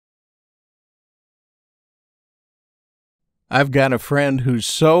I've got a friend who's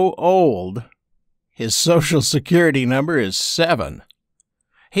so old, his social security number is 7.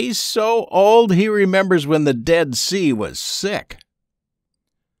 He's so old he remembers when the Dead Sea was sick.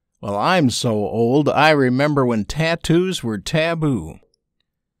 Well, I'm so old I remember when tattoos were taboo.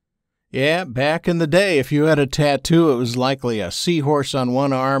 Yeah, back in the day, if you had a tattoo, it was likely a seahorse on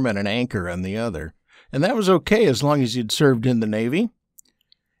one arm and an anchor on the other. And that was okay as long as you'd served in the Navy.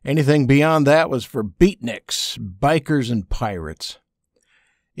 Anything beyond that was for beatniks, bikers, and pirates.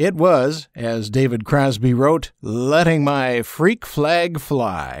 It was, as David Crosby wrote, letting my freak flag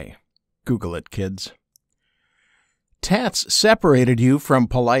fly. Google it, kids. Tats separated you from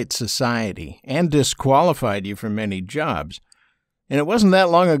polite society and disqualified you from many jobs. And it wasn't that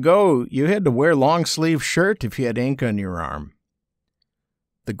long ago you had to wear long-sleeve shirt if you had ink on your arm.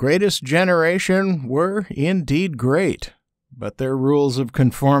 The greatest generation were indeed great, but their rules of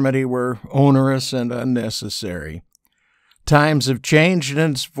conformity were onerous and unnecessary. Times have changed,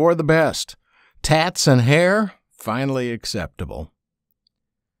 and it's for the best. Tats and hair, finally acceptable.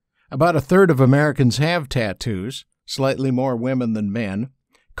 About a third of Americans have tattoos, slightly more women than men.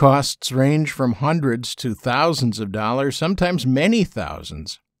 Costs range from hundreds to thousands of dollars, sometimes many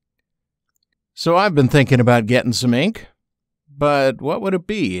thousands. So I've been thinking about getting some ink, but what would it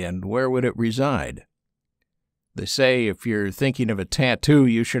be and where would it reside? They say if you're thinking of a tattoo,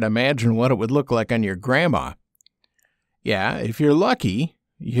 you should imagine what it would look like on your grandma. Yeah, if you're lucky,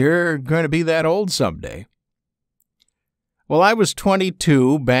 you're going to be that old someday. Well, I was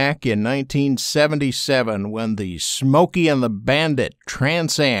 22 back in 1977 when the Smokey and the Bandit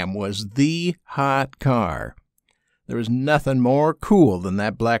Trans Am was the hot car. There was nothing more cool than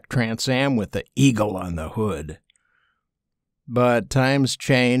that black Trans Am with the eagle on the hood. But times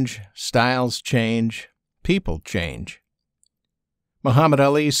change, styles change, people change. Muhammad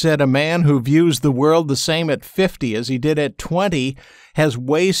Ali said a man who views the world the same at 50 as he did at 20 has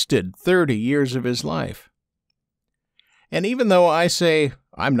wasted 30 years of his life. And even though I say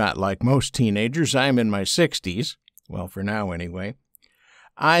I'm not like most teenagers, I'm in my 60s, well, for now anyway,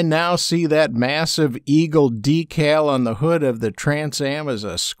 I now see that massive eagle decal on the hood of the Trans Am as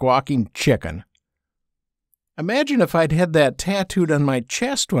a squawking chicken. Imagine if I'd had that tattooed on my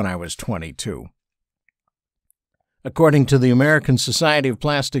chest when I was 22. According to the American Society of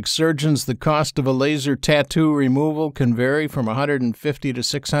Plastic Surgeons, the cost of a laser tattoo removal can vary from $150 to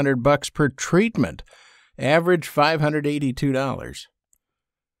 $600 per treatment. Average $582.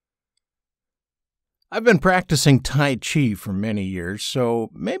 I've been practicing Tai Chi for many years, so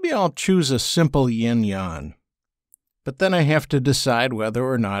maybe I'll choose a simple yin-yang. But then I have to decide whether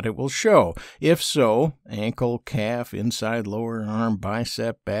or not it will show. If so, ankle, calf, inside lower arm,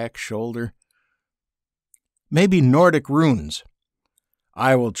 bicep, back, shoulder. Maybe Nordic runes.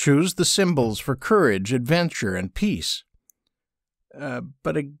 I will choose the symbols for courage, adventure, and peace.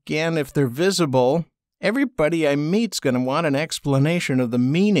 But again, if they're visible, everybody I meet's going to want an explanation of the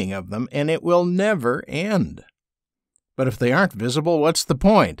meaning of them, and it will never end. But if they aren't visible, what's the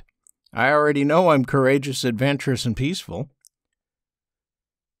point? I already know I'm courageous, adventurous, and peaceful.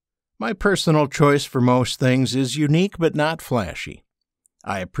 My personal choice for most things is unique but not flashy.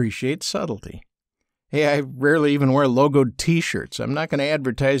 I appreciate subtlety. Hey, I rarely even wear logoed t-shirts. I'm not going to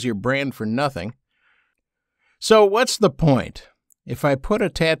advertise your brand for nothing. So what's the point? If I put a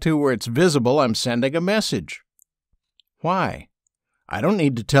tattoo where it's visible, I'm sending a message. Why? I don't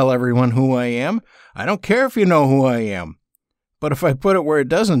need to tell everyone who I am. I don't care if you know who I am. But if I put it where it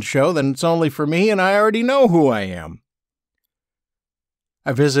doesn't show, then it's only for me and I already know who I am.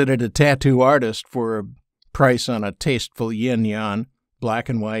 I visited a tattoo artist for a price on a tasteful yin-yang, black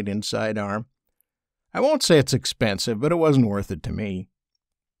and white inside arm. I won't say it's expensive, but it wasn't worth it to me.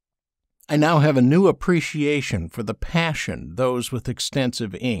 I now have a new appreciation for the passion those with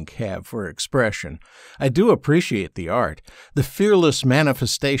extensive ink have for expression. I do appreciate the art, the fearless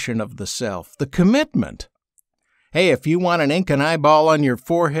manifestation of the self, the commitment. Hey, if you want to ink an eyeball on your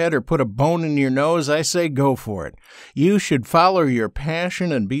forehead or put a bone in your nose, I say go for it. You should follow your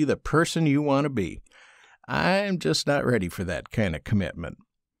passion and be the person you want to be. I'm just not ready for that kind of commitment.